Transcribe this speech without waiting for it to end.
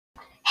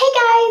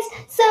guys,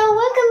 so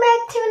welcome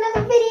back to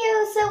another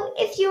video. So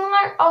if you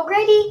aren't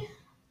already,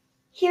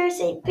 here's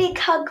a big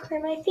hug for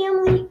my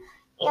family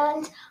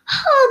and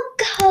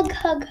hug.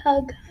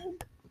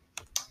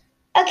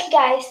 Okay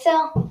guys,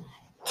 so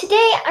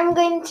today I'm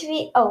going to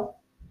be, what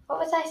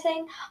was I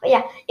saying? Oh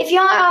yeah, if you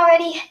aren't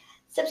already,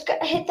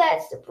 hit that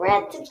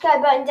red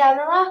subscribe button down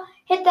below,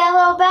 hit that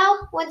little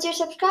bell once you're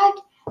subscribed,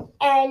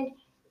 and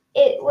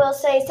it will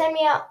say send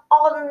me out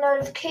all the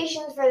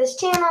notifications for this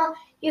channel.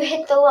 You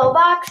hit the little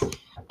box,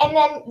 and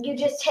then you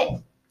just hit,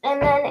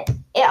 and then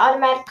it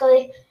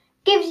automatically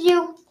gives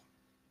you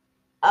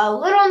a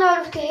little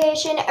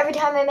notification every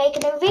time I make a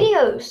new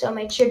video. So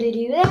make sure to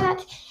do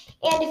that.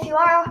 And if you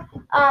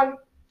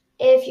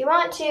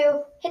want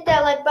to, hit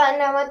that like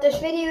button. I want this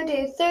video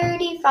to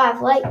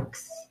 35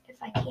 likes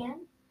if I can.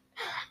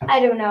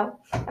 I don't know.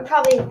 I'm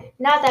probably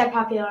not that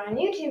popular on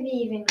YouTube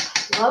even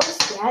close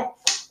yet,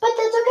 but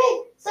that's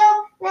okay. So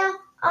now,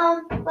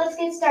 let's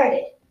get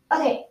started.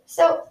 Okay,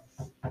 so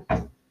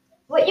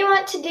what you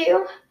want to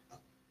do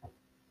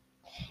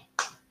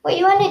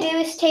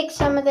is take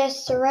some of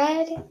this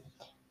thread.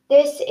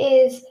 This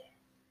is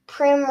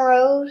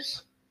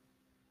primrose.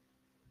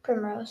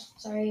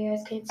 Sorry, you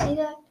guys can't see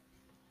that.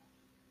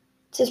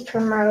 It says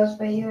primrose,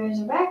 but yours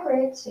are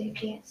backwards, so you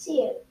can't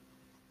see it.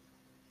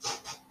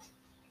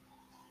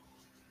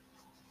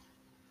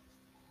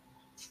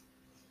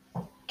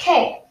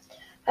 Okay,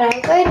 what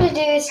I'm going to do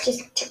is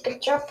just take a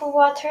drop of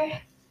water,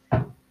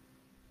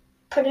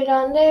 put it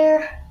on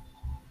there.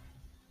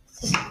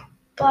 This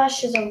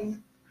splashes of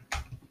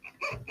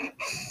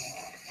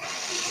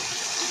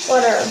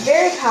water are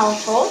very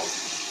powerful.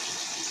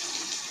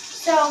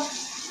 So,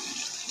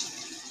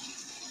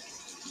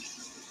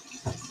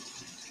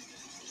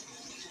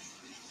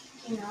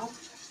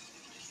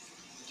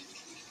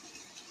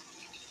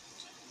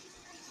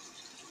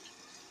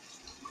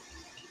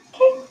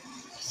 okay,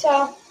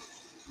 so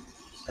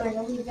just going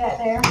to leave that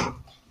there.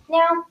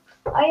 Now,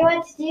 all you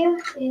want to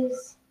do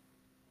is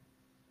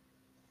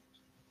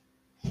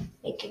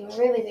making a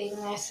really big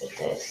mess of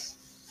this.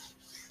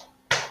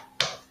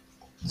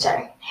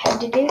 Sorry, had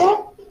to do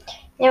that.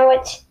 Now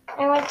what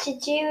I want to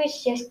do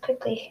is just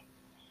quickly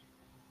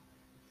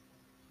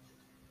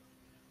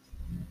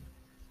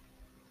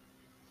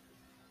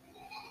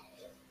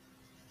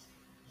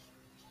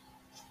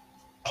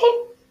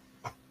put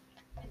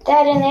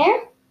that in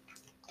there.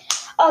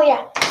 Oh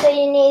yeah, so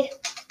you need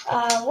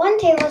 1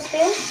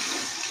 tablespoon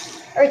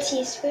or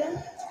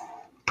teaspoon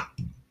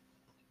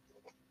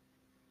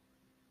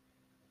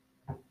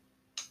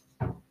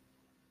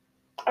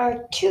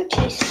or 2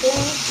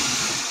 teaspoons.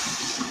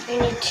 You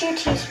need 2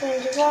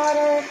 teaspoons of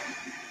water.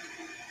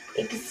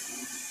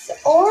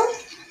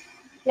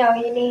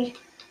 You need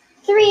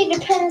 3,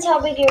 depends how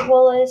big your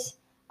bowl is.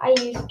 I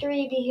used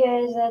 3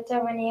 because that's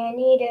how many I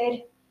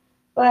needed.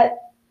 But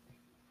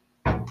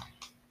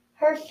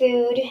her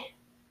food,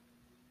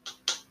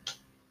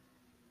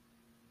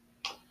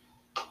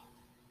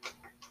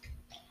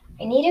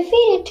 I need to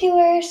feed it to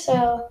her,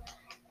 so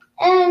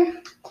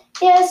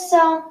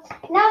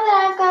now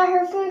that I've got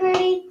her food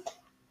ready,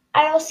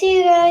 I will see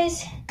you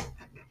guys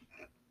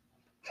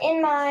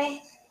in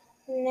my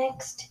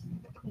next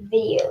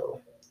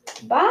video.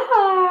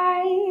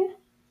 Bye.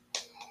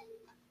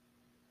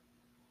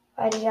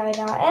 Why did I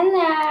not end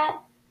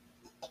that?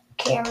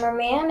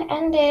 Cameraman,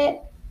 end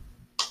it.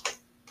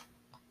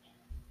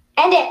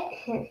 End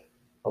it.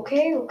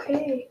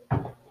 Okay.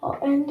 I'll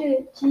end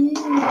it.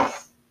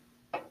 Jeez.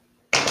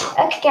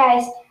 Okay,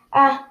 guys.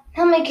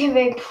 Let me give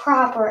a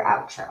proper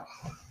outro.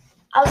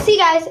 I'll see you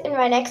guys in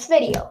my next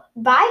video.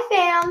 Bye,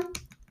 fam.